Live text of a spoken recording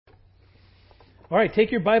All right,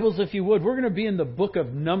 take your Bibles if you would. We're going to be in the book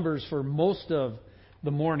of Numbers for most of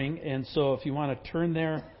the morning. And so if you want to turn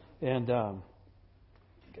there and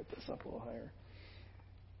get this up a little higher.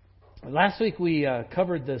 Last week we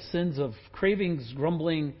covered the sins of cravings,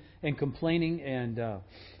 grumbling, and complaining. And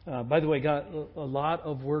by the way, got a lot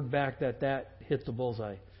of word back that hit the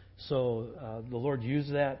bullseye. So the Lord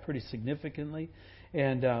used that pretty significantly.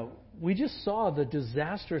 And we just saw the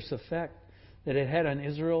disastrous effect that it had on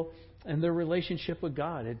Israel and their relationship with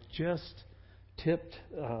God. It just tipped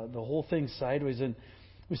the whole thing sideways. And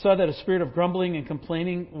we saw that a spirit of grumbling and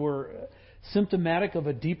complaining were symptomatic of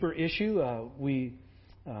a deeper issue. We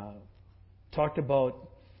talked about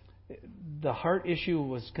the heart issue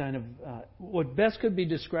was kind of what best could be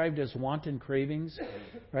described as wanton cravings,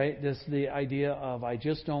 right? The idea of I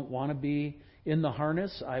just don't want to be in the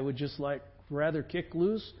harness. I would just rather kick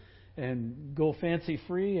loose and go fancy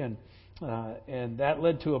free, and that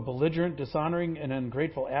led to a belligerent, dishonoring, and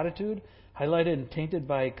ungrateful attitude, highlighted and tainted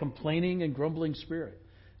by complaining and grumbling spirit.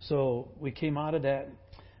 So we came out of that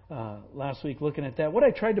last week looking at that. What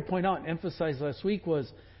I tried to point out and emphasize last week was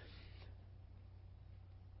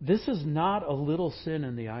this is not a little sin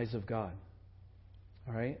in the eyes of God.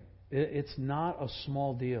 All right? It's not a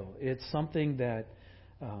small deal. It's something that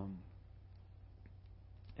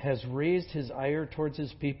has raised His ire towards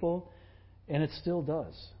His people, and it still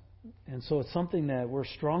does. And so it's something that we're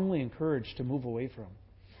strongly encouraged to move away from.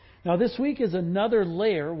 Now this week is another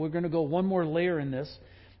layer. We're going to go one more layer in this.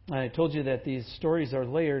 I told you that these stories are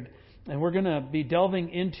layered. And we're going to be delving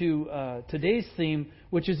into today's theme,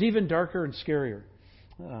 which is even darker and scarier.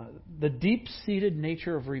 The deep-seated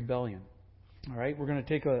nature of rebellion. All right, we're going to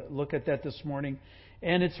take a look at that this morning.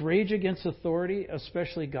 And its rage against authority,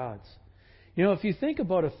 especially God's. You know, if you think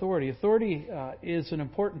about authority is an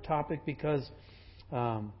important topic because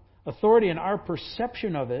authority and our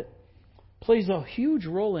perception of it plays a huge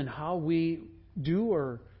role in how we do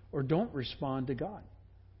or don't respond to God,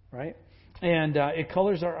 right? And it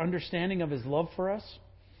colors our understanding of His love for us.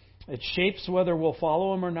 It shapes whether we'll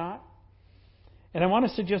follow Him or not. And I want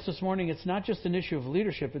to suggest this morning it's not just an issue of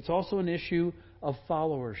leadership, it's also an issue of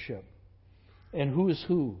followership and who is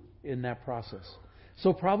who in that process.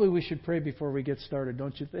 So probably we should pray before we get started,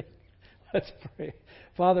 don't you think? Let's pray.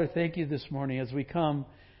 Father, thank you this morning as we come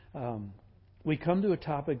to a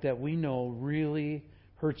topic that we know really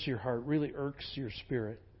hurts your heart, really irks your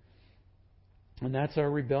spirit. And that's our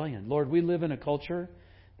rebellion. Lord, we live in a culture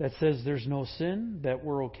that says there's no sin, that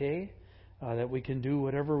we're okay, that we can do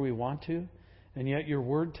whatever we want to. And yet your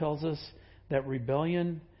word tells us that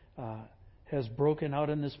rebellion has broken out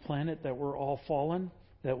on this planet, that we're all fallen,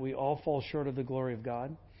 that we all fall short of the glory of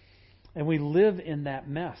God. And we live in that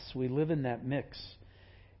mess. We live in that mix.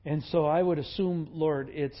 And so I would assume, Lord,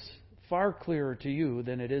 it's far clearer to you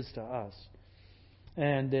than it is to us.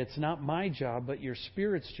 And it's not my job, but your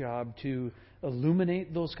Spirit's job to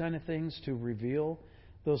illuminate those kind of things, to reveal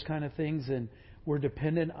those kind of things. And we're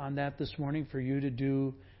dependent on that this morning for you to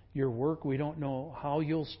do your work. We don't know how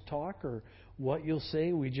you'll talk or what you'll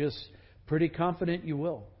say. We just pretty confident you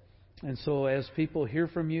will. And so as people hear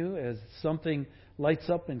from you, as something lights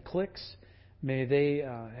up and clicks, may they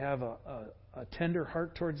have a tender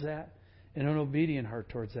heart towards that and an obedient heart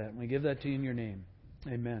towards that. And we give that to you in your name.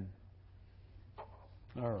 Amen.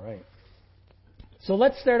 All right. So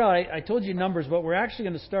let's start out. I told you Numbers, but we're actually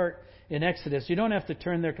going to start in Exodus. You don't have to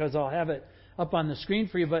turn there because I'll have it up on the screen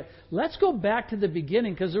for you. But let's go back to the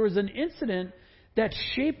beginning because there was an incident that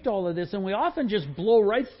shaped all of this. And we often just blow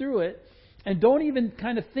right through it and don't even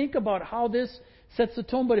kind of think about how this sets the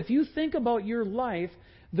tone. But if you think about your life,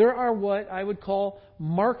 there are what I would call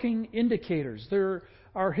marking indicators. There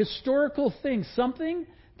are historical things, something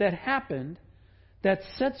that happened that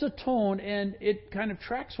sets a tone and it kind of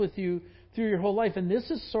tracks with you through your whole life. And this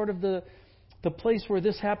is sort of the place where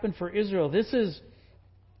this happened for Israel. This is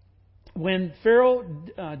when Pharaoh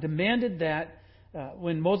demanded that,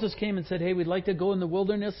 when Moses came and said, hey, we'd like to go in the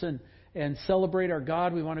wilderness and celebrate our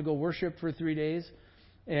God. We want to go worship for 3 days.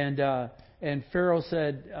 And Pharaoh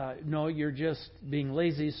said, no, you're just being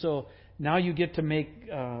lazy. So now you get to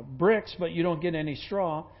make bricks, but you don't get any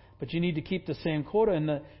straw. But you need to keep the same quota. And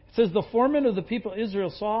it says, the foreman of the people of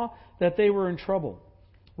Israel saw that they were in trouble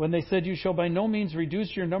when they said, you shall by no means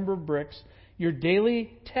reduce your number of bricks, your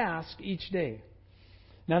daily task each day.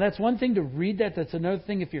 Now that's one thing to read that. That's another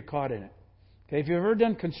thing if you're caught in it. Okay, if you've ever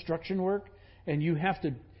done construction work and you have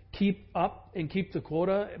to keep up and keep the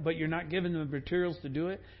quota, but you're not given the materials to do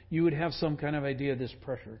it, you would have some kind of idea of this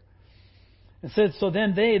pressure. It said, so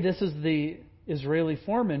then this is the Israeli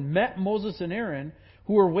foreman, met Moses and Aaron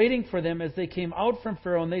who were waiting for them as they came out from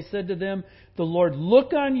Pharaoh, and they said to them, "The Lord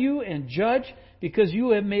look on you and judge, because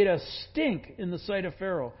you have made us stink in the sight of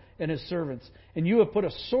Pharaoh and his servants, and you have put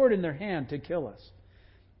a sword in their hand to kill us."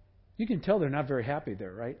 You can tell they're not very happy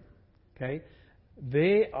there, right? Okay?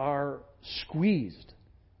 They are squeezed,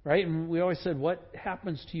 right? And we always said, what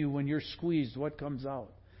happens to you when you're squeezed? What comes out?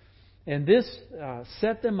 And this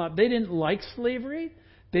set them up. They didn't like slavery.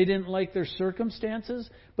 They didn't like their circumstances,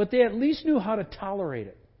 but they at least knew how to tolerate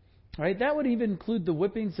it. Right? That would even include the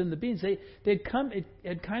whippings and the beatings. It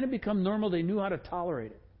had kind of become normal. They knew how to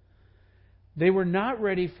tolerate it. They were not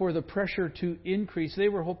ready for the pressure to increase. They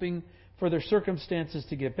were hoping for their circumstances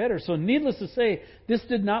to get better. So needless to say, this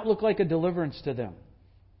did not look like a deliverance to them.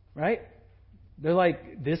 Right? They're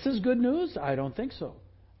like, this is good news? I don't think so.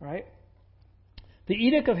 Right? The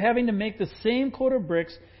edict of having to make the same coat of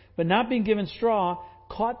bricks, but not being given straw,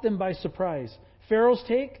 caught them by surprise. Pharaoh's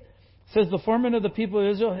take says, the foreman of the people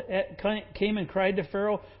of Israel came and cried to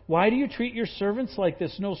Pharaoh, "Why do you treat your servants like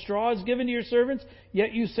this? No straw is given to your servants,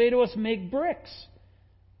 yet you say to us, make bricks.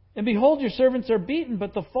 And behold, your servants are beaten,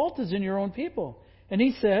 but the fault is in your own people." And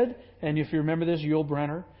he said, and if you remember this, Yul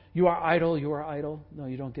Brenner, "You are idle, you are idle." No,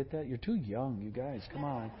 you don't get that? You're too young, you guys. Come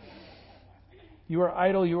on. "You are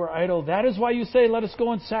idle, you are idle. That is why you say, let us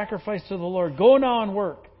go and sacrifice to the Lord. Go now and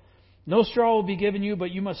work. No straw will be given you,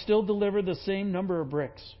 but you must still deliver the same number of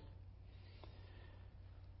bricks."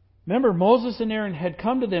 Remember, Moses and Aaron had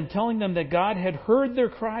come to them telling them that God had heard their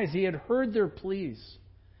cries. He had heard their pleas.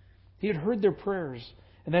 He had heard their prayers,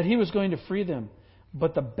 and that He was going to free them.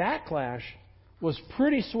 But the backlash was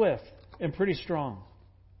pretty swift and pretty strong.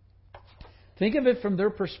 Think of it from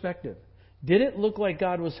their perspective. Did it look like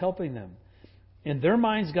God was helping them? In their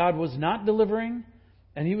minds, God was not delivering,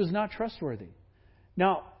 and He was not trustworthy.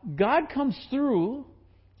 Now, God comes through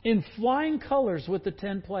in flying colors with the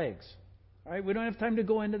 10 plagues. All right, we don't have time to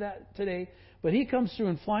go into that today, but He comes through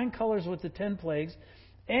in flying colors with the 10 plagues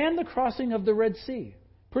and the crossing of the Red Sea.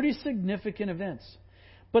 Pretty significant events.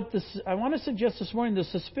 But I want to suggest this morning the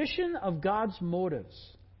suspicion of God's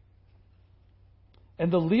motives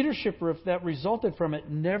and the leadership that resulted from it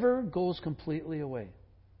never goes completely away.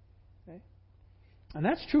 Okay? And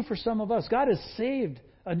that's true for some of us. God has saved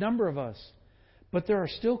a number of us. But there are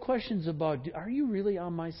still questions about, are you really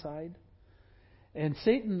on my side? And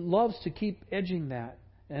Satan loves to keep edging that.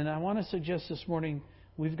 And I want to suggest this morning,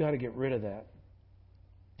 we've got to get rid of that.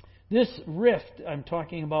 This rift I'm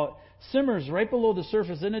talking about simmers right below the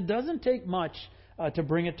surface, and it doesn't take much to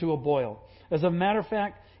bring it to a boil. As a matter of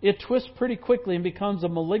fact, it twists pretty quickly and becomes a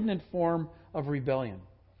malignant form of rebellion.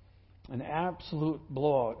 An absolute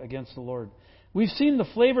blowout against the Lord. We've seen the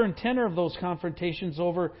flavor and tenor of those confrontations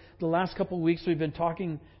over the last couple of weeks. We've been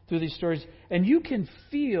talking through these stories. And you can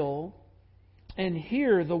feel and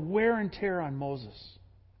hear the wear and tear on Moses.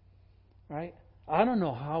 Right? I don't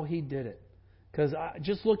know how he did it. Because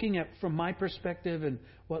just looking at, from my perspective, and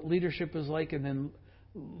what leadership is like, and then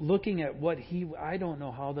looking at I don't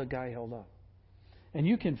know how the guy held up. And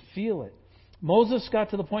you can feel it. Moses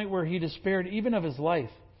got to the point where he despaired even of his life.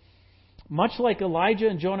 Much like Elijah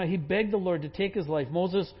and Jonah, he begged the Lord to take his life.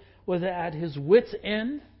 Moses was at his wit's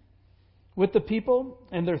end with the people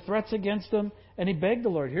and their threats against him, and he begged the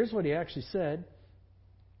Lord. Here's what he actually said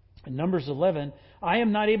in Numbers 11. "I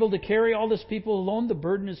am not able to carry all this people alone. The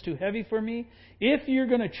burden is too heavy for me. If you're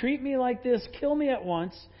going to treat me like this, kill me at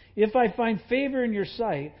once, if I find favor in your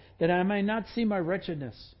sight, that I may not see my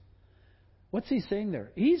wretchedness." What's he saying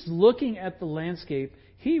there? He's looking at the landscape.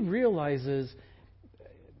 He realizes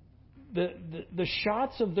the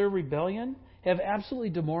shots of their rebellion have absolutely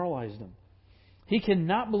demoralized him. He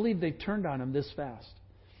cannot believe they turned on him this fast.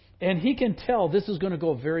 And he can tell this is going to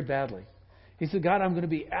go very badly. He said, "God, I'm going to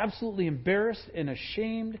be absolutely embarrassed and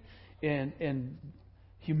ashamed and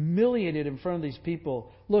humiliated in front of these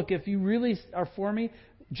people. Look, if you really are for me,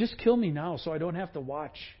 just kill me now so I don't have to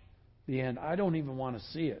watch the end. I don't even want to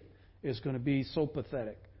see it. It's going to be so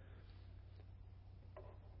pathetic."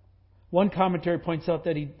 One commentary points out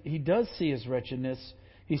that he does see his wretchedness.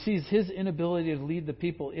 He sees his inability to lead the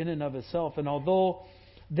people in and of himself. And although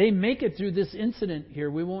they make it through this incident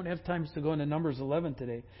here, we won't have time to go into Numbers 11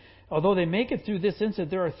 today. Although they make it through this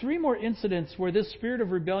incident, there are 3 more incidents where this spirit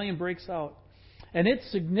of rebellion breaks out. And it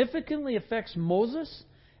significantly affects Moses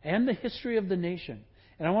and the history of the nation.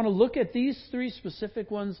 And I want to look at these 3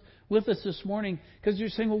 specific ones with us this morning, because you're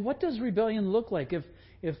saying, well, what does rebellion look like?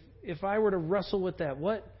 If I were to wrestle with that,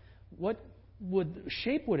 what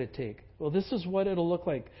shape would it take? Well, this is what it'll look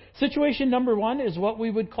like. Situation number 1 is what we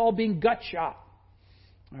would call being gut shot.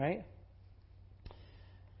 Right?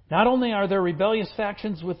 Not only are there rebellious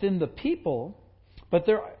factions within the people, But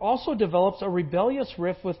there also develops a rebellious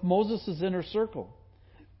rift with Moses' inner circle.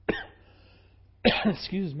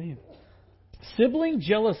 Excuse me. Sibling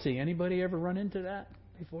jealousy. Anybody ever run into that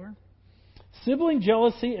before? Sibling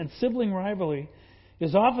jealousy and sibling rivalry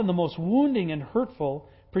is often the most wounding and hurtful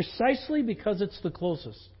precisely because it's the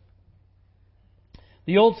closest.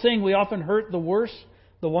 The old saying, we often hurt the worst,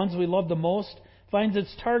 the ones we love the most, finds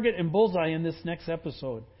its target and bullseye in this next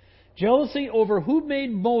episode. Jealousy over who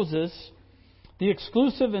made Moses the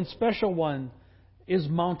exclusive and special one is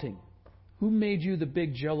mounting. Who made you the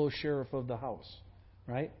big Jello sheriff of the house?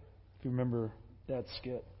 Right? If you remember that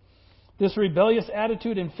skit. This rebellious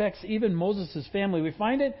attitude infects even Moses' family. We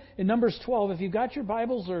find it in Numbers 12. If you've got your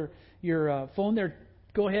Bibles or your phone there,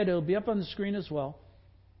 go ahead. It'll be up on the screen as well.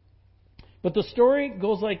 But the story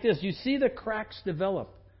goes like this. You see the cracks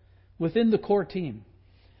develop within the core team.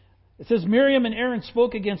 It says, Miriam and Aaron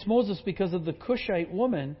spoke against Moses because of the Cushite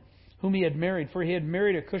woman whom he had married, for he had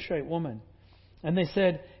married a Cushite woman. And they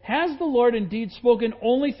said, has the Lord indeed spoken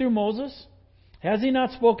only through Moses? Has he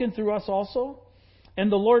not spoken through us also?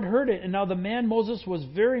 And the Lord heard it, and now the man Moses was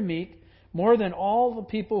very meek, more than all the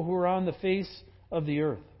people who were on the face of the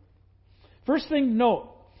earth. First thing to note,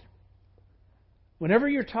 whenever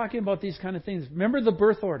you're talking about these kind of things, remember the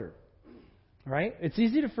birth order. Right? It's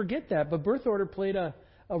easy to forget that, but birth order played a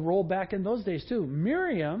role back in those days too.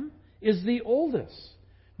 Miriam is the oldest.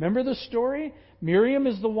 Remember the story? Miriam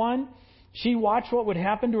is the one. She watched what would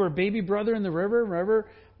happen to her baby brother in the river. Remember,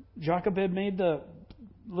 Jacob had made the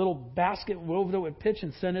little basket, wove it with pitch,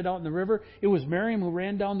 and sent it out in the river. It was Miriam who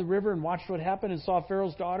ran down the river and watched what happened and saw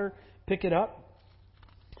Pharaoh's daughter pick it up.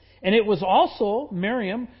 And it was also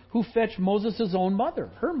Miriam who fetched Moses' own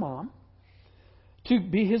mother, her mom, to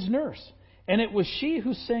be his nurse. And it was she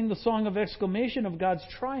who sang the song of exclamation of God's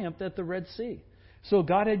triumph at the Red Sea. So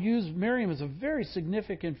God had used Miriam as a very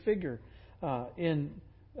significant figure in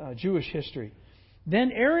Jewish history.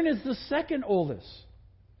 Then Aaron is the second oldest.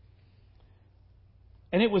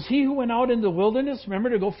 And it was he who went out in the wilderness, remember,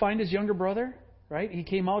 to go find his younger brother, right? He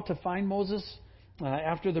came out to find Moses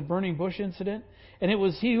after the burning bush incident. And it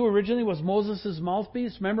was he who originally was Moses'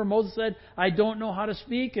 mouthpiece. Remember, Moses said, I don't know how to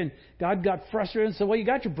speak. And God got frustrated and said, well, you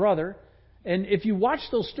got your brother. And if you watch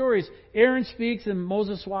those stories, Aaron speaks and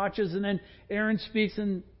Moses watches. And then Aaron speaks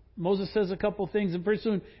and Moses says a couple things. And pretty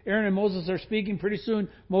soon, Aaron and Moses are speaking. Pretty soon,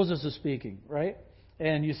 Moses is speaking, right?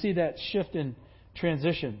 And you see that shift in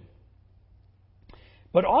transition.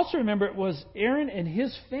 But also remember, it was Aaron and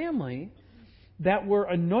his family that were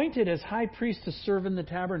anointed as high priests to serve in the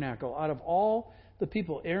tabernacle. Out of all the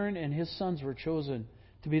people, Aaron and his sons were chosen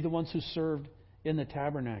to be the ones who served in the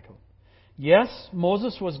tabernacle. Yes,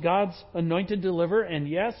 Moses was God's anointed deliverer, and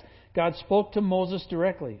yes, God spoke to Moses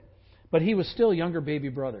directly. But he was still younger baby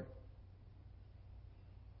brother.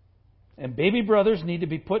 And baby brothers need to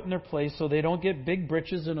be put in their place so they don't get big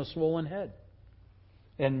britches and a swollen head.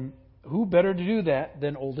 And who better to do that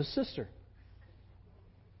than oldest sister?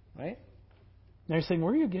 Right? Now you're saying,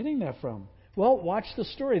 where are you getting that from? Well, watch the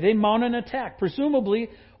story. They mount an attack, presumably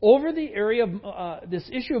over the area of this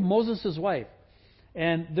issue of Moses' wife.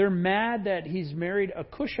 And they're mad that he's married a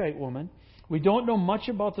Cushite woman. We don't know much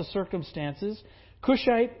about the circumstances.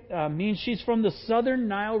 Cushite means she's from the southern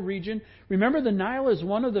Nile region. Remember, the Nile is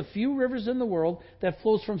one of the few rivers in the world that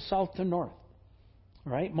flows from south to north.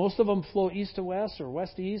 Right? Most of them flow east to west or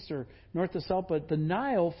west to east or north to south, but the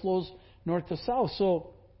Nile flows north to south.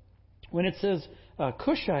 So when it says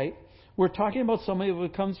Cushite, we're talking about somebody who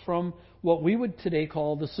comes from what we would today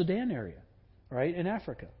call the Sudan area, right, in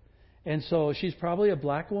Africa. And so she's probably a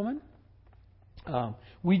black woman.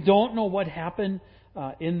 We don't know what happened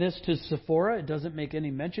in this to Sephora. It doesn't make any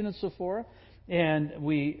mention of Sephora. And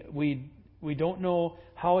we don't know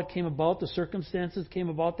how it came about, the circumstances came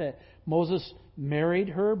about that Moses married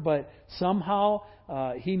her, but somehow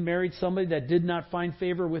he married somebody that did not find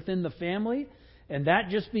favor within the family, and that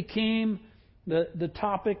just became the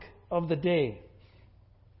topic of the day.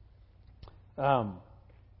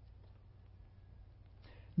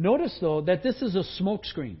 Notice, though, that this is a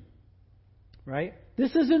smokescreen, right?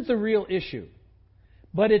 This isn't the real issue,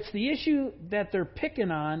 but it's the issue that they're picking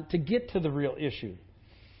on to get to the real issue.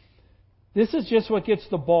 This is just what gets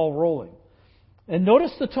the ball rolling. And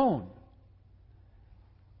notice the tone.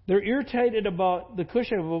 They're irritated about the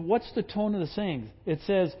Cushite, but what's the tone of the saying? It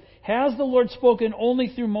says, has the Lord spoken only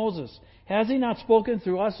through Moses? Has he not spoken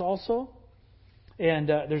through us also? And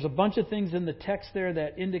there's a bunch of things in the text there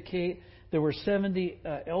that indicate there were 70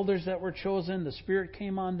 elders that were chosen. The Spirit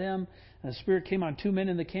came on them. And the Spirit came on 2 men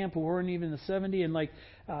in the camp who weren't even the 70. And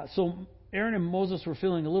so Aaron and Moses were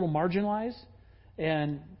feeling a little marginalized.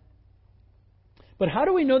 But how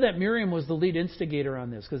do we know that Miriam was the lead instigator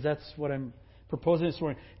on this? Because that's what I'm proposing this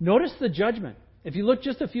morning. Notice the judgment. If you look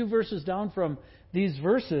just a few verses down from these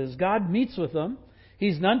verses, God meets with them.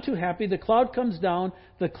 He's none too happy. The cloud comes down.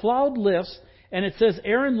 The cloud lifts. And it says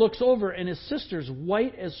Aaron looks over and his sister's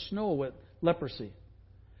white as snow with leprosy.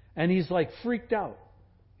 And he's like freaked out.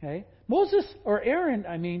 Okay? Moses, or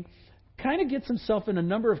Aaron, kind of gets himself in a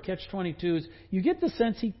number of catch-22s. You get the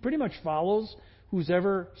sense he pretty much follows who's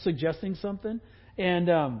ever suggesting something.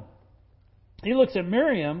 And he looks at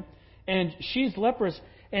Miriam, and she's leprous.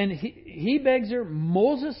 And he begs her.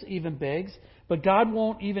 Moses even begs. But God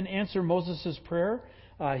won't even answer Moses' prayer.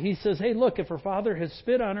 He says, hey, look, if her father has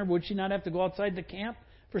spit on her, would she not have to go outside the camp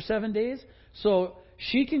for 7 days? So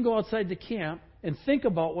she can go outside the camp and think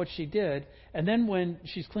about what she did. And then when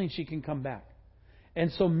she's clean, she can come back.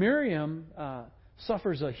 And so Miriam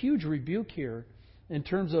suffers a huge rebuke here in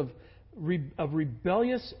terms of a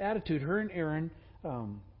rebellious attitude, her and Aaron,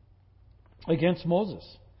 against Moses.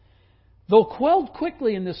 Though quelled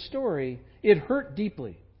quickly in this story, it hurt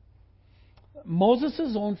deeply.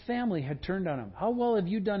 Moses' own family had turned on him. How well have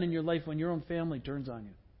you done in your life when your own family turns on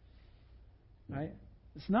you? Right?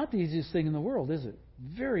 It's not the easiest thing in the world, is it?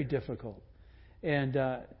 Very difficult. And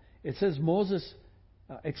it says Moses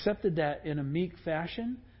accepted that in a meek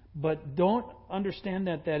fashion, but don't understand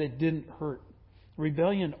that it didn't hurt.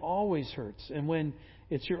 Rebellion always hurts. And when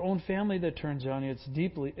it's your own family that turns on you, it's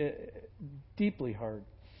deeply hard.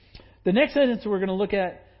 The next sentence we're going to look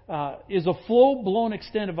at is a full-blown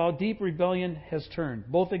extent of how deep rebellion has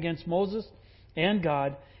turned, both against Moses and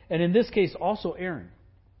God, and in this case also Aaron.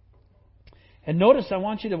 And notice, I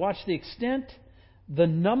want you to watch the extent, the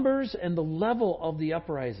numbers, and the level of the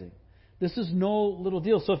uprising. This is no little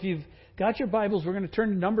deal. So if you've got your Bibles, we're going to turn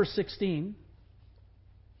to number 16.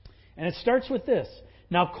 And it starts with this.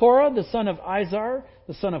 Now Korah, the son of Izhar,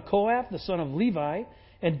 the son of Kohath, the son of Levi,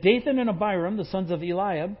 and Dathan and Abiram, the sons of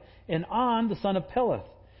Eliab, and On, the son of Peleth,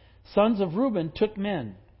 sons of Reuben, took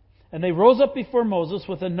men. And they rose up before Moses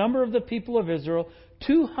with a number of the people of Israel,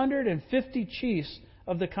 250 chiefs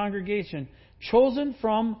of the congregation, chosen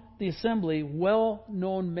from the assembly,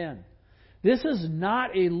 well-known men. This is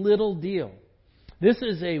not a little deal. This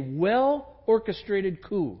is a well-orchestrated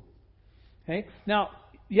coup. Okay? Now,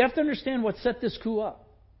 you have to understand what set this coup up.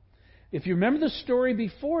 If you remember the story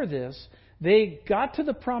before this, they got to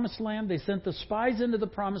the Promised Land. They sent the spies into the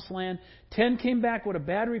Promised Land. 10 came back with a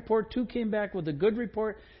bad report. 2 came back with a good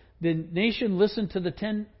report. The nation listened to the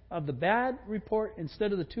 10 of the bad report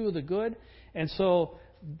instead of the 2 of the good. And so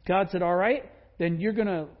God said, all right, then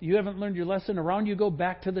you haven't learned your lesson. Around you go,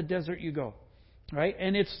 back to the desert you go. Right?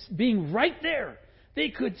 And it's being right there. They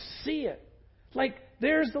could see it. Like,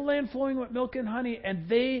 there's the land flowing with milk and honey, and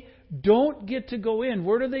they don't get to go in.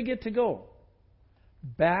 Where do they get to go?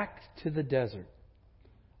 Back to the desert.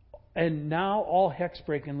 And now all heck's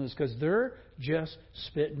breaking loose because they're just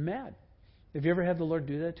spitting mad. Have you ever had the Lord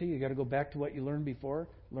do that to you? You got to go back to what you learned before,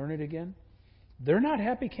 learn it again. They're not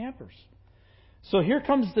happy campers. So here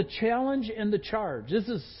comes the challenge and the charge. This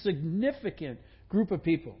is a significant group of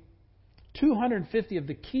people. 250 of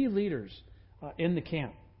the key leaders in the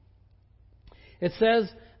camp. It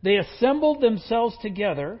says they assembled themselves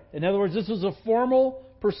together. In other words, this was a formal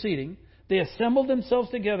proceeding. They assembled themselves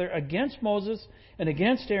together against Moses and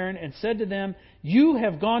against Aaron and said to them, you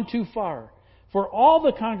have gone too far. For all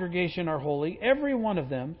the congregation are holy, every one of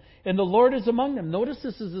them, and the Lord is among them. Notice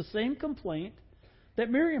this is the same complaint that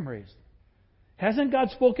Miriam raised. Hasn't God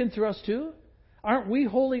spoken through us too? Aren't we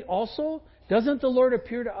holy also? Doesn't the Lord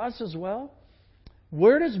appear to us as well?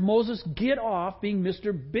 Where does Moses get off being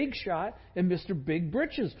Mr. Big Shot and Mr. Big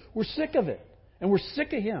Britches? We're sick of it. And we're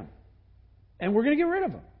sick of him. And we're going to get rid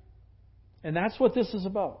of him. And that's what this is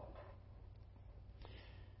about.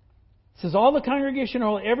 It says, all the congregation are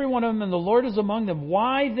holy, every one of them, and the Lord is among them.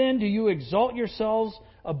 Why then do you exalt yourselves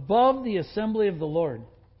above the assembly of the Lord?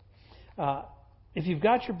 If you've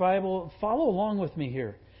got your Bible, follow along with me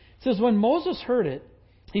here. It says, when Moses heard it,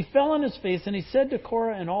 he fell on his face, and he said to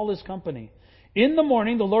Korah and all his company, in the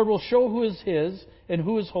morning the Lord will show who is his and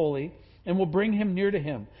who is holy, and will bring him near to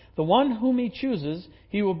him. The one whom he chooses,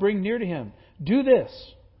 he will bring near to him. Do this.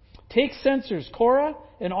 Take censers, Korah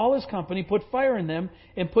and all his company, put fire in them,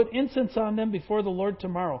 and put incense on them before the Lord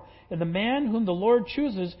tomorrow. And the man whom the Lord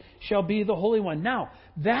chooses shall be the Holy One. Now,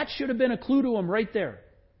 that should have been a clue to them right there.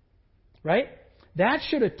 Right? That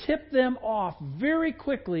should have tipped them off very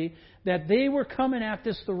quickly that they were coming at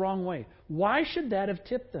this the wrong way. Why should that have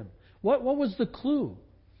tipped them? What was the clue?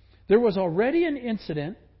 There was already an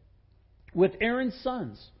incident with Aaron's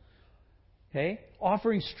sons,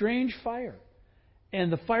 offering strange fire.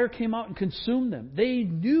 and the fire came out and consumed them. They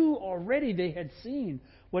knew already, they had seen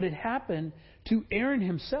what had happened to Aaron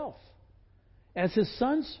himself as his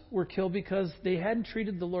sons were killed because they hadn't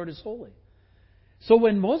treated the Lord as holy. So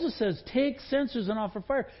when Moses says, take censers and offer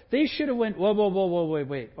fire, they should have went, whoa,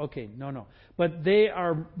 wait. Okay, no. But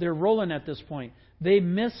they're rolling at this point. They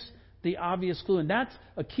miss the obvious clue. And that's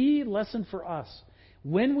a key lesson for us.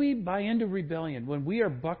 When we buy into rebellion, when we are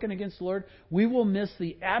bucking against the Lord, we will miss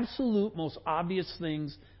the absolute most obvious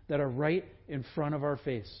things that are right in front of our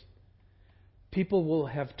face. People will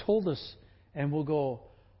have told us and we'll go,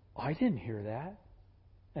 I didn't hear that.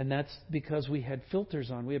 And that's because we had filters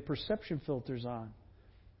on. We had perception filters on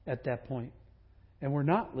at that point. And we're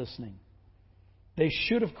not listening. They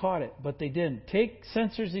should have caught it, but they didn't. Take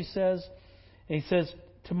censers, he says. And he says,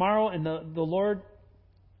 tomorrow, and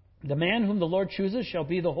the man whom the Lord chooses shall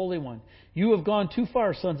be the Holy One. You have gone too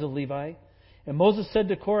far, sons of Levi. And Moses said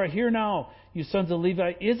to Korah, hear now, you sons of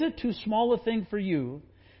Levi, is it too small a thing for you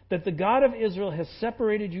that the God of Israel has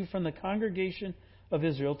separated you from the congregation of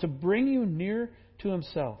Israel to bring you near to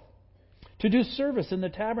himself, to do service in the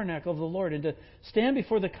tabernacle of the Lord, and to stand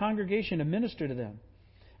before the congregation and minister to them,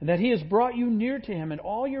 and that he has brought you near to him and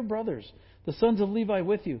all your brothers, the sons of Levi,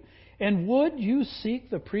 with you? And would you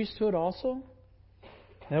seek the priesthood also?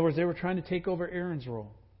 In other words, they were trying to take over Aaron's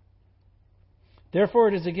role. Therefore,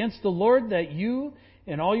 it is against the Lord that you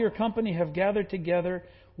and all your company have gathered together.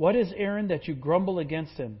 What is Aaron that you grumble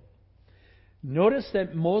against him? Notice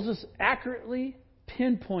that Moses accurately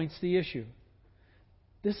pinpoints the issue.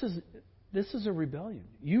 This is a rebellion.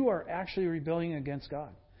 You are actually rebelling against God.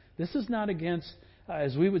 This is not against,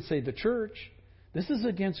 as we would say, the church. This is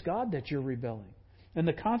against God that you're rebelling. And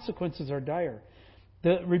the consequences are dire.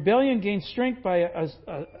 The rebellion gains strength by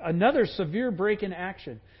another severe break in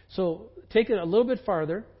action. So take it a little bit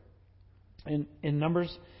farther in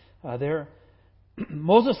Numbers there.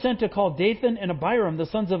 Moses sent to call Dathan and Abiram, the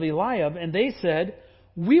sons of Eliab, and they said,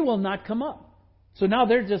 we will not come up. So now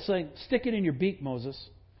they're just saying, stick it in your beak, Moses.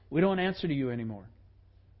 We don't answer to you anymore.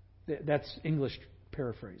 That's English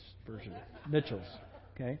paraphrase version. Mitchell's.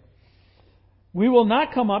 Okay? We will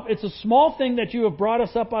not come up. It's a small thing that you have brought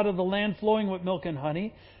us up out of the land flowing with milk and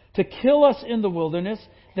honey, to kill us in the wilderness,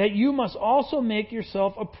 that you must also make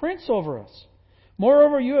yourself a prince over us.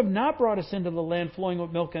 Moreover, you have not brought us into the land flowing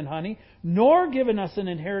with milk and honey, nor given us an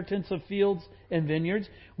inheritance of fields and vineyards.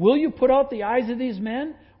 Will you put out the eyes of these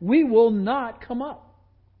men? We will not come up.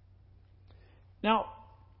 Now,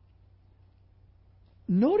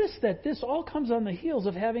 notice that this all comes on the heels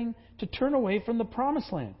of having to turn away from the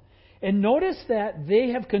promised land. And notice that they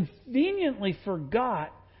have conveniently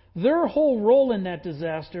forgot their whole role in that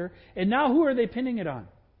disaster. And now who are they pinning it on?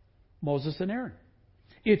 Moses and Aaron.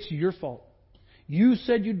 It's your fault. You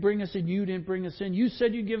said you'd bring us in. You didn't bring us in. You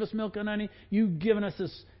said you'd give us milk and honey. You've given us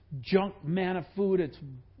this junk manna food.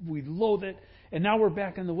 We loathe it. And now we're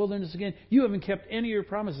back in the wilderness again. You haven't kept any of your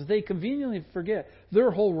promises. They conveniently forget their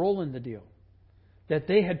whole role in the deal. That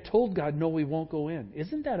they had told God, no, we won't go in.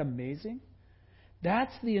 Isn't that amazing?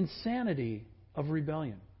 That's the insanity of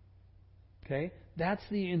rebellion. Okay? That's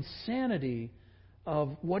the insanity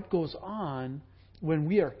of what goes on when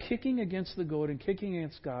we are kicking against the goat and kicking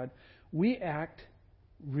against God. We act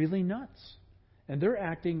really nuts. And they're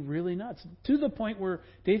acting really nuts. To the point where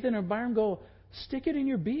Dathan and Abiram go, stick it in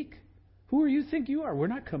your beak. Who do you think you are? We're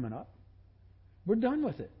not coming up. We're done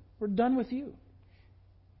with it. We're done with you.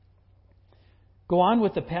 Go on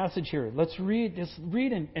with the passage here. Let's read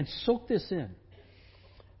and soak this in.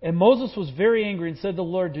 And Moses was very angry and said to the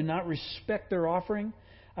Lord, do not respect their offering.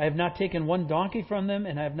 I have not taken one donkey from them,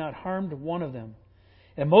 and I have not harmed one of them.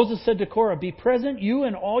 And Moses said to Korah, be present, you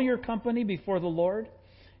and all your company, before the Lord,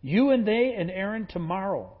 you and they and Aaron,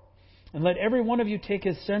 tomorrow. And let every one of you take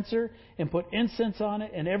his censer and put incense on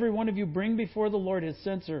it, and every one of you bring before the Lord his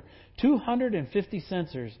censer, 250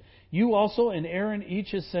 censers. You also and Aaron each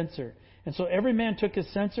his censer. And so every man took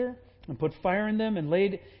his censer and put fire in them and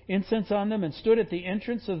laid incense on them and stood at the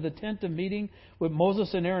entrance of the tent of meeting with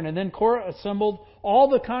Moses and Aaron. And then Korah assembled all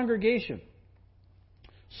the congregation.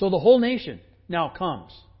 So the whole nation now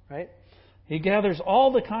comes, right? He gathers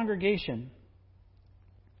all the congregation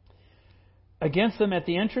against them at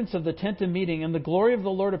the entrance of the tent of meeting. And the glory of the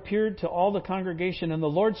Lord appeared to all the congregation. And the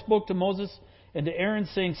Lord spoke to Moses and to Aaron,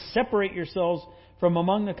 saying, separate yourselves from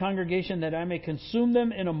among the congregation, that I may consume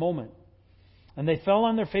them in a moment. And they fell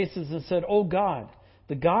on their faces and said, O God,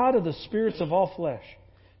 the God of the spirits of all flesh,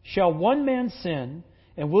 shall one man sin,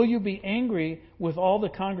 and will you be angry with all the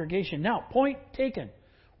congregation? Now, point taken.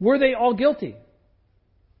 Were they all guilty?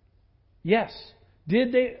 Yes.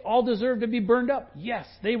 Did they all deserve to be burned up? Yes.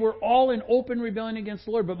 They were all in open rebellion against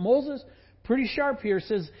the Lord. But Moses pretty sharp here,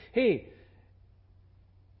 says, hey,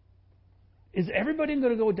 is everybody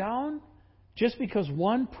going to go down just because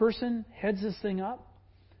one person heads this thing up?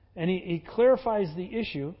 And he clarifies the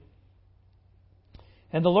issue.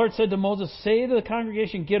 And the Lord said to Moses, say to the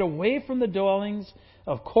congregation, get away from the dwellings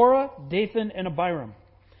of Korah, Dathan, and Abiram.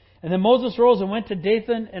 And then Moses rose and went to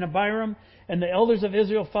Dathan and Abiram, and the elders of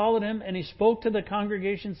Israel followed him, and he spoke to the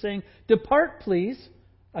congregation, saying, depart, please.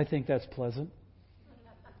 I think that's pleasant.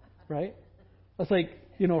 Right? That's like,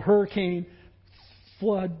 hurricane,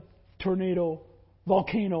 flood, tornado,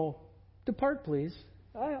 volcano. Depart, please.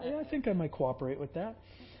 I think I might cooperate with that.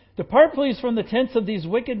 Depart, please, from the tents of these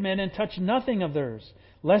wicked men and touch nothing of theirs,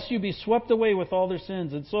 lest you be swept away with all their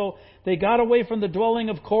sins. And so they got away from the dwelling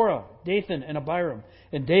of Korah, Dathan, and Abiram.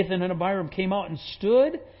 And Dathan and Abiram came out and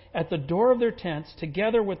stood at the door of their tents,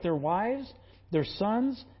 together with their wives, their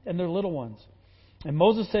sons, and their little ones. And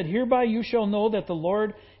Moses said, hereby you shall know that the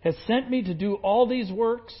Lord has sent me to do all these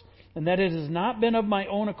works, and that it has not been of my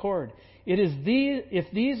own accord. It is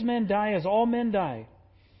if these men die as all men die,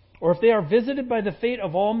 or if they are visited by the fate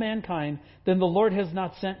of all mankind, then the Lord has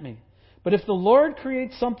not sent me. But if the Lord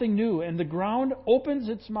creates something new, and the ground opens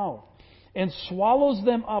its mouth, and swallows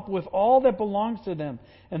them up with all that belongs to them,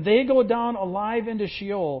 and they go down alive into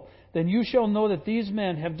Sheol, then you shall know that these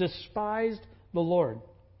men have despised the Lord.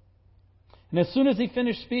 And as soon as he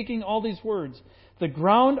finished speaking all these words, the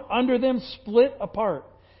ground under them split apart,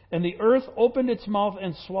 and the earth opened its mouth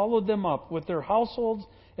and swallowed them up with their households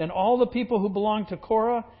and all the people who belonged to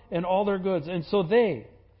Korah and all their goods. And so they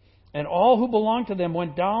and all who belonged to them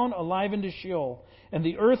went down alive into Sheol, and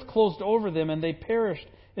the earth closed over them, and they perished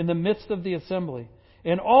in the midst of the assembly.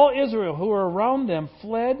 And all Israel who were around them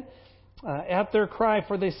fled at their cry,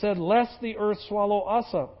 for they said, lest the earth swallow us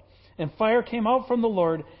up. And fire came out from the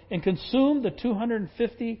Lord and consumed the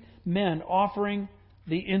 250 men offering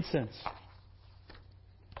the incense.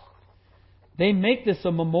 They make this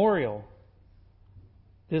a memorial,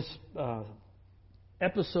 this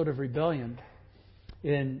episode of rebellion.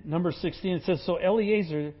 In number 16, it says, so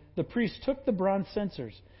Eleazar, the priest, took the bronze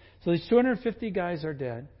censers. So these 250 guys are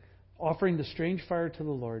dead, offering the strange fire to the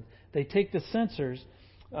Lord. They take the censers,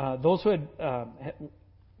 those who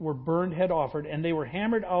were burned had offered, and they were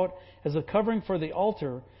hammered out as a covering for the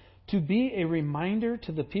altar to be a reminder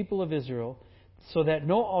to the people of Israel, so that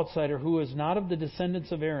no outsider who is not of the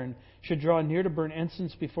descendants of Aaron should draw near to burn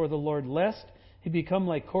incense before the Lord, lest he become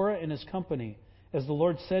like Korah and his company, as the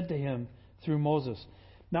Lord said to him through Moses.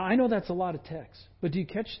 Now, I know that's a lot of text, but do you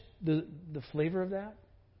catch the flavor of that?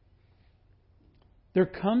 There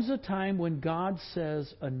comes a time when God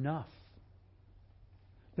says enough.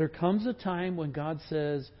 There comes a time when God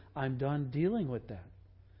says, I'm done dealing with that.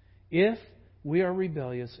 If we are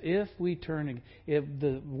rebellious, if we turn, if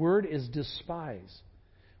the word is despise,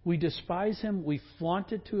 we despise Him, we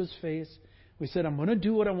flaunt it to His face, we said, I'm going to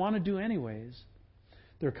do what I want to do anyways.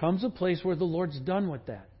 There comes a place where the Lord's done with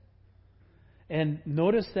that. And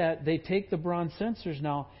notice that they take the bronze censers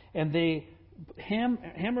now and they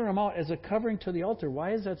hammer them out as a covering to the altar.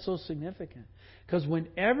 Why is that so significant? Because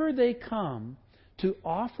whenever they come to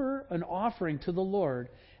offer an offering to the Lord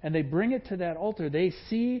and they bring it to that altar, they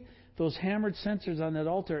see those hammered censers on that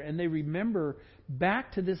altar and they remember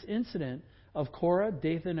back to this incident of Korah,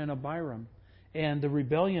 Dathan, and Abiram and the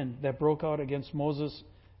rebellion that broke out against Moses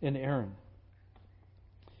and Aaron.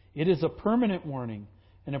 It is a permanent warning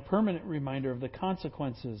and a permanent reminder of the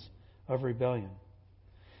consequences of rebellion.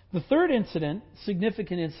 The third incident,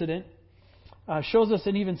 significant incident, shows us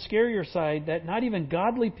an even scarier side, that not even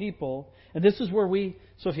godly people, and this is where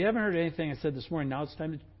so if you haven't heard anything I said this morning, now it's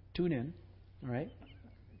time to tune in. All right?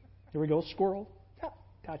 Here we go, squirrel.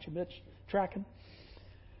 Gotcha, bitch. Tracking.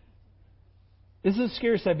 This is a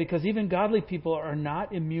scary side because even godly people are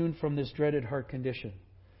not immune from this dreaded heart condition.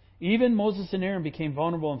 Even Moses and Aaron became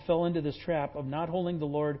vulnerable and fell into this trap of not holding the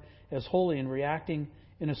Lord as holy and reacting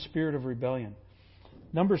in a spirit of rebellion.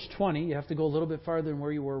 Numbers 20, you have to go a little bit farther than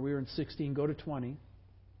where you were. We were in 16, go to 20.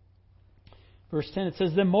 Verse 10, it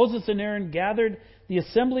says, Then Moses and Aaron gathered the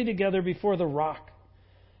assembly together before the rock.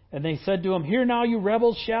 And they said to him, Hear now, you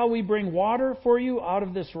rebels, shall we bring water for you out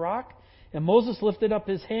of this rock? And Moses lifted up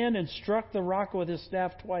his hand and struck the rock with his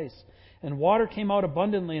staff twice. And water came out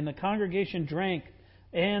abundantly, and the congregation drank,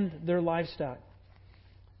 and their livestock.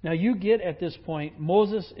 Now you get at this point,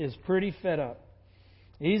 Moses is pretty fed up.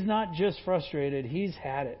 He's not just frustrated, he's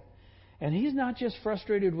had it. And he's not just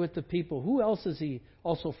frustrated with the people. Who else is he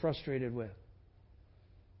also frustrated with?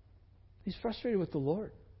 He's frustrated with the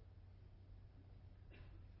Lord.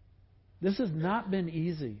 This has not been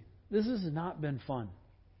easy. This has not been fun.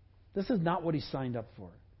 This is not what he signed up for.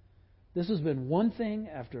 This has been one thing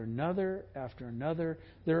after another after another.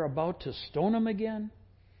 They're about to stone him again,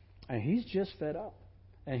 and he's just fed up.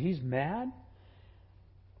 And he's mad.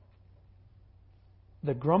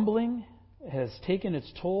 The grumbling has taken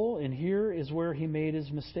its toll, and here is where he made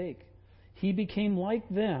his mistake. He became like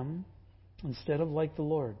them instead of like the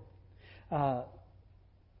Lord.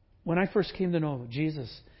 When I first came to know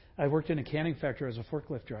Jesus, I worked in a canning factory as a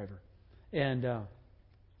forklift driver. And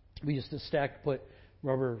we used to put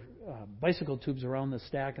rubber bicycle tubes around the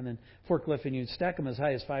stack and then forklift, and you'd stack them as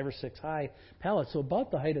high as 5 or 6 high pallets, so about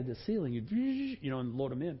the height of the ceiling. You'd, and load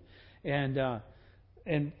them in.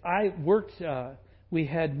 And I worked. We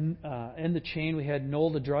had in the chain we had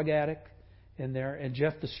Noel the drug addict in there, and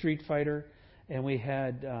Jeff the street fighter, and we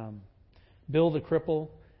had Bill the cripple,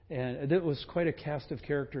 and it was quite a cast of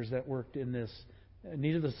characters that worked in this.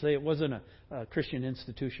 Needless to say, it wasn't a Christian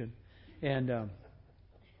institution, and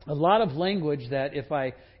a lot of language that if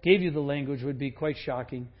I gave you the language would be quite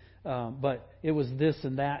shocking, but it was this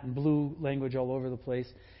and that and blue language all over the place.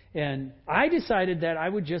 And I decided that I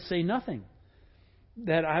would just say nothing,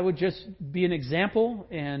 that I would just be an example,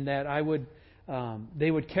 and that I would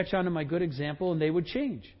they would catch on to my good example and they would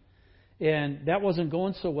change. And that wasn't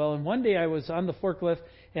going so well. And one day I was on the forklift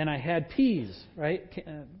and I had peas, right?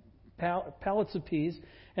 Pallets of peas.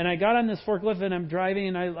 And I got on this forklift and I'm driving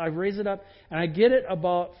and I raise it up and I get it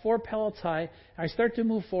about 4 pallets high. I start to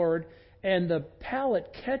move forward and the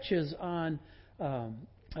pallet catches on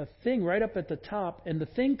a thing right up at the top, and the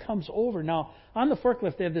thing comes over. Now, on the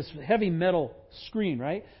forklift they have this heavy metal screen,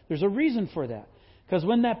 right? There's a reason for that. Because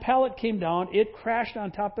when that pallet came down, it crashed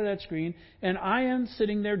on top of that screen, and I am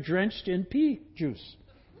sitting there drenched in pea juice.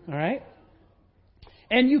 All right?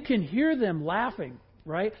 And you can hear them laughing,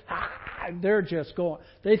 right? They're just going.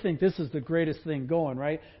 They think this is the greatest thing going,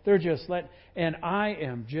 right? They're just and I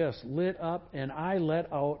am just lit up, and I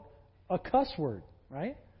let out a cuss word,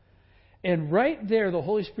 right? And right there, the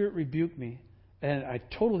Holy Spirit rebuked me, and I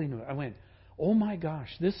totally knew it. I went, oh my gosh,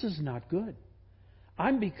 this is not good.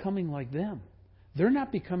 I'm becoming like them. They're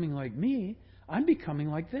not becoming like me. I'm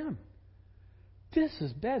becoming like them. This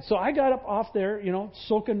is bad. So I got up off there,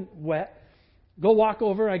 soaking wet, go walk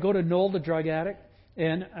over. I go to Noel, the drug addict,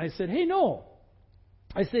 and I said, hey, Noel.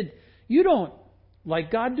 I said, you don't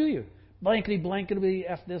like God, do you? Blankety,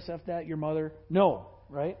 F this, F that, your mother. No,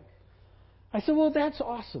 right? I said, well, that's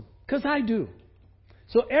awesome, because I do.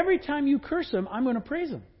 So every time you curse him, I'm going to praise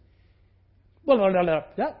him. Well,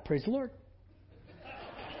 yeah, praise the Lord.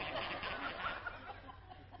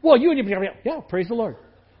 Well, praise the Lord.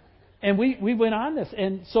 And we went on this.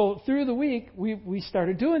 And so through the week, we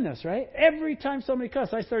started doing this, right? Every time somebody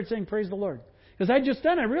cussed, I started saying, praise the Lord. Because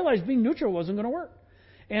I realized being neutral wasn't going to work.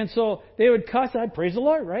 And so they would cuss, I'd praise the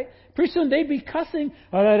Lord, right? Pretty soon they'd be cussing,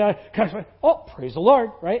 oh, praise the Lord,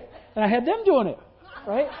 right? And I had them doing it,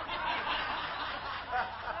 right?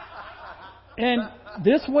 And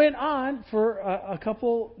this went on for a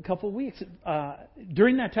couple weeks.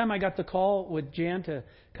 During that time, I got the call with Jan to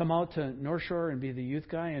come out to North Shore and be the youth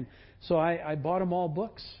guy. And so I bought them all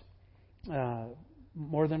books,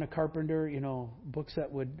 More Than a Carpenter, books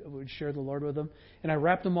that would share the Lord with them. And I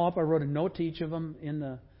wrapped them all up. I wrote a note to each of them in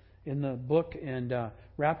the book and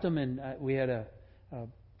wrapped them. And we had a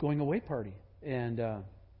going away party. And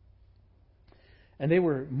they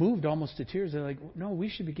were moved almost to tears. They're like, no, we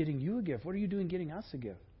should be getting you a gift. What are you doing getting us a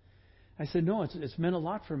gift? I said, no, it's meant a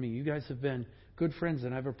lot for me. You guys have been good friends,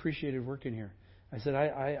 and I've appreciated working here. I said,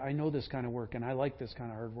 I know this kind of work, and I like this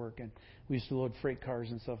kind of hard work. And we used to load freight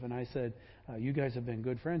cars and stuff. And I said, you guys have been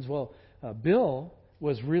good friends. Well, Bill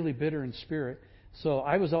was really bitter in spirit. So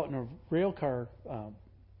I was out in a rail car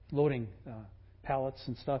loading pallets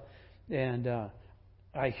and stuff. And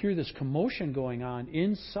I hear this commotion going on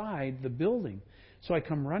inside the building. So I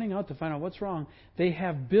come running out to find out what's wrong. They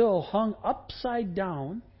have Bill hung upside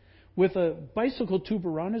down with a bicycle tube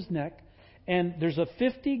around his neck, and there's a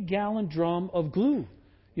 50-gallon drum of glue.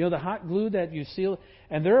 The hot glue that you seal,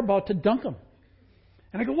 and they're about to dunk him.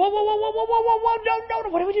 And I go, whoa, no,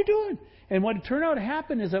 what are you doing? And what turned out to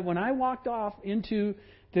happen is that when I walked off to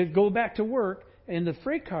go back to work in the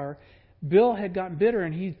freight car, Bill had gotten bitter,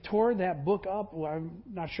 and he tore that book up. Well, I'm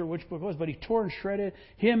not sure which book it was, but he tore and shredded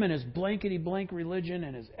him and his blankety-blank religion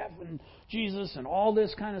and his effing Jesus and all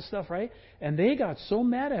this kind of stuff, right? And they got so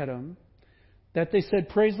mad at him that they said,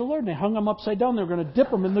 praise the Lord, and they hung him upside down. They were going to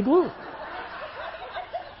dip him in the glue.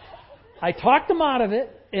 I talked him out of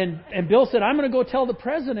it, and Bill said, I'm going to go tell the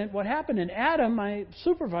president what happened. And Adam, my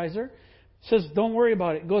supervisor, says, don't worry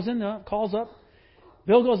about it. Goes in, calls up.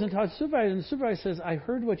 Bill goes and talks to the supervisor, and the supervisor says, I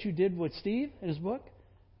heard what you did with Steve in his book.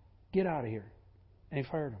 Get out of here. And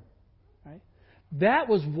he fired him. Right? That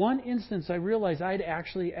was one instance I realized I'd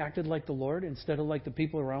actually acted like the Lord instead of like the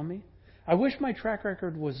people around me. I wish my track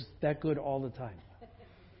record was that good all the time.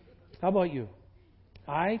 How about you?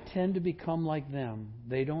 I tend to become like them.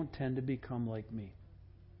 They don't tend to become like me.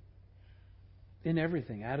 In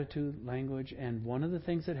everything, attitude, language, and one of the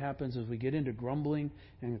things that happens is we get into grumbling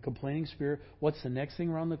and a complaining spirit. What's the next thing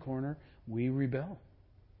around the corner? We rebel.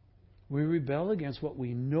 We rebel against what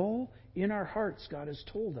we know in our hearts God has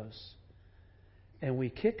told us. And we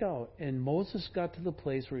kick out. And Moses got to the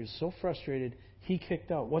place where he was so frustrated, he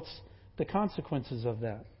kicked out. What's the consequences of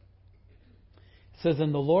that? It says,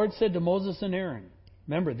 and the Lord said to Moses and Aaron,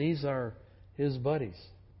 remember, these are his buddies.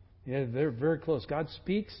 Yeah, they're very close. God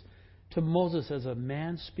speaks to Moses as a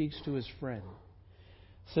man speaks to his friend.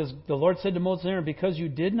 It says, the Lord said to Moses and Aaron, because you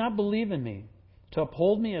did not believe in me, to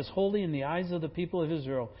uphold me as holy in the eyes of the people of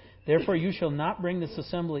Israel, therefore you shall not bring this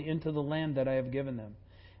assembly into the land that I have given them.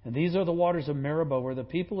 And these are the waters of Meribah, where the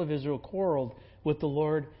people of Israel quarreled with the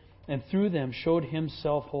Lord, and through them showed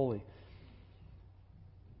himself holy.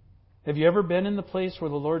 Have you ever been in the place where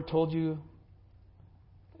the Lord told you...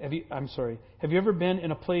 Have you ever been in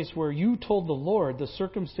a place where you told the Lord the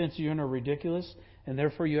circumstances you're in are ridiculous, and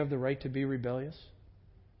therefore you have the right to be rebellious?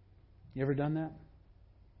 You ever done that?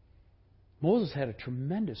 Moses had a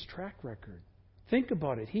tremendous track record. Think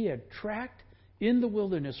about it. He had tracked in the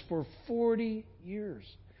wilderness for 40 years.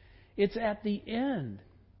 It's at the end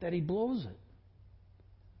that he blows it.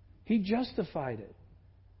 He justified it.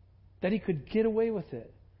 That he could get away with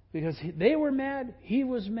it. Because they were mad, he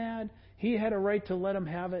was mad, he had a right to let them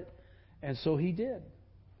have it, and so he did.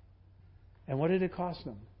 And what did it cost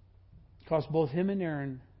him? It cost both him and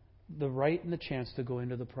Aaron the right and the chance to go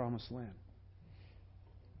into the promised land.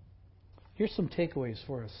 Here's some takeaways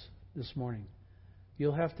for us this morning.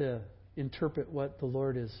 You'll have to interpret what the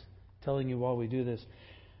Lord is telling you while we do this.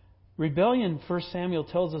 Rebellion, 1 Samuel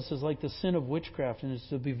tells us, is like the sin of witchcraft and is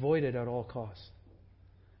to be avoided at all costs.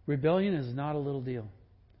 Rebellion is not a little deal.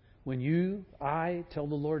 When I tell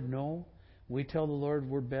the Lord no, we tell the Lord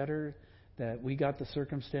we're better, that we got the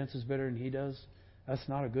circumstances better than He does, that's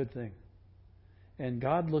not a good thing. And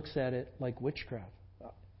God looks at it like witchcraft.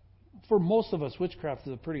 For most of us, witchcraft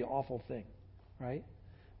is a pretty awful thing, right?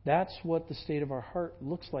 That's what the state of our heart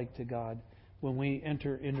looks like to God when we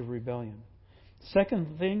enter into rebellion.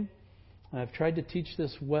 Second thing, I've tried to teach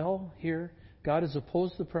this well here. God is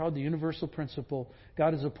opposed to the proud, the universal principle.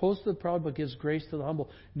 God is opposed to the proud but gives grace to the humble.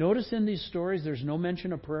 Notice in these stories there's no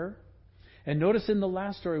mention of prayer. And notice in the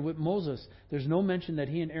last story with Moses, there's no mention that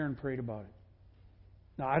he and Aaron prayed about it.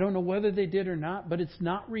 Now, I don't know whether they did or not, but it's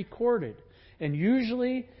not recorded. And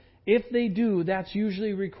usually, if they do, that's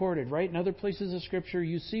usually recorded, right? In other places of Scripture,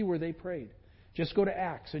 you see where they prayed. Just go to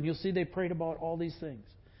Acts, and you'll see they prayed about all these things.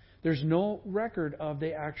 There's no record of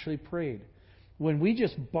they actually prayed. When we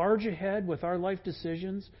just barge ahead with our life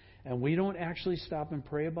decisions and we don't actually stop and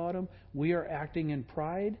pray about them, we are acting in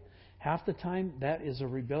pride. Half the time, that is a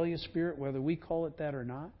rebellious spirit, whether we call it that or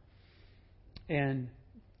not. And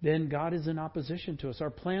then God is in opposition to us. Our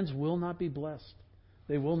plans will not be blessed.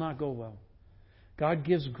 They will not go well. God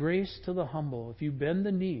gives grace to the humble. If you bend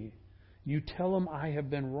the knee, you tell Him, I have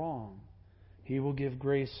been wrong, He will give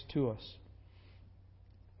grace to us.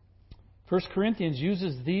 1 Corinthians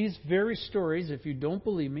uses these very stories. If you don't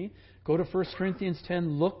believe me, go to 1 Corinthians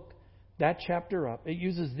 10, look that chapter up. It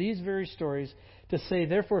uses these very stories to say,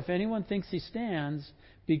 therefore, if anyone thinks he stands,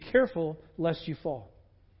 be careful lest you fall.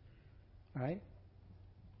 All right?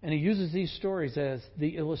 And he uses these stories as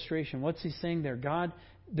the illustration. What's he saying there? God,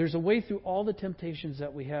 there's a way through all the temptations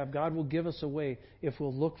that we have. God will give us a way if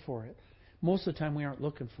we'll look for it. Most of the time we aren't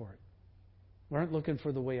looking for it. We aren't looking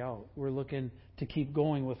for the way out. We're looking to keep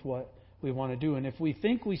going with what we want to do. And if we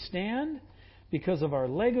think we stand because of our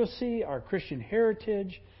legacy, our Christian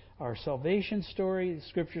heritage, our salvation story, the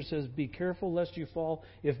Scripture says, be careful lest you fall.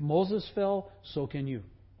 If Moses fell, so can you.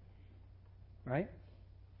 Right?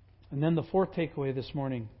 And then the fourth takeaway this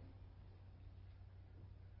morning.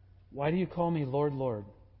 Why do you call me Lord, Lord,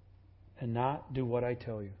 and not do what I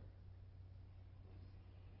tell you?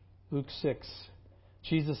 Luke 6.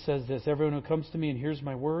 Jesus says this, everyone who comes to me and hears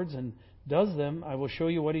my words and does them, I will show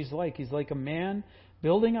you what he's like. He's like a man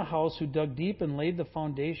building a house who dug deep and laid the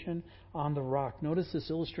foundation on the rock. Notice this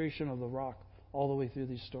illustration of the rock all the way through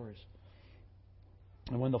these stories.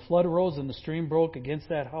 And when the flood arose and the stream broke against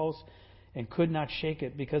that house and could not shake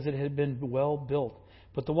it because it had been well built.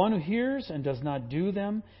 But the one who hears and does not do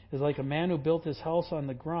them is like a man who built his house on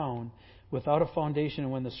the ground without a foundation.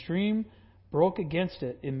 And when the stream broke against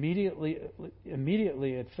it, immediately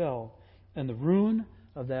it fell, and the ruin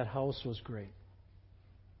of that house was great.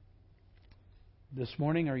 This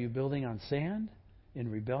morning, are you building on sand in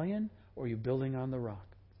rebellion, or are you building on the rock?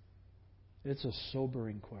 It's a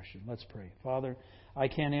sobering question. Let's pray. Father, I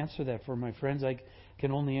can't answer that for my friends. I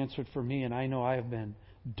can only answer it for me, and I know I have been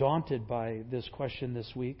daunted by this question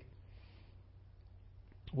this week.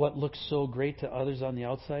 What looks so great to others on the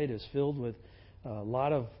outside is filled with a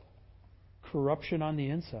lot of corruption on the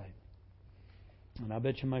inside. And I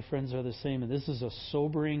bet you my friends are the same. And this is a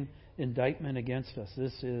sobering indictment against us.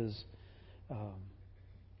 This is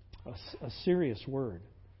a serious word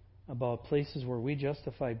about places where we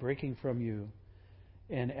justify breaking from you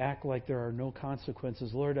and act like there are no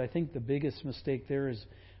consequences. Lord, I think the biggest mistake there is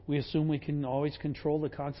we assume we can always control the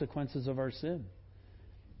consequences of our sin.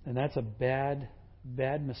 And that's a bad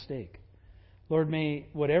mistake. Lord, may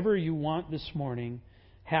whatever you want this morning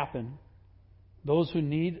happen. Those who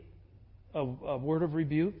need a word of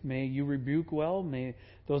rebuke, may you rebuke well. May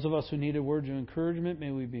those of us who need a word of encouragement,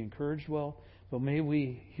 may we be encouraged well. But may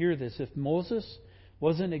we hear this. If Moses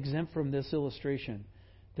wasn't exempt from this illustration,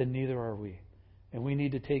 then neither are we. And we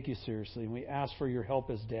need to take you seriously. And we ask for your help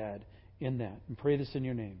as Dad in that. And pray this in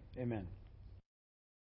your name. Amen.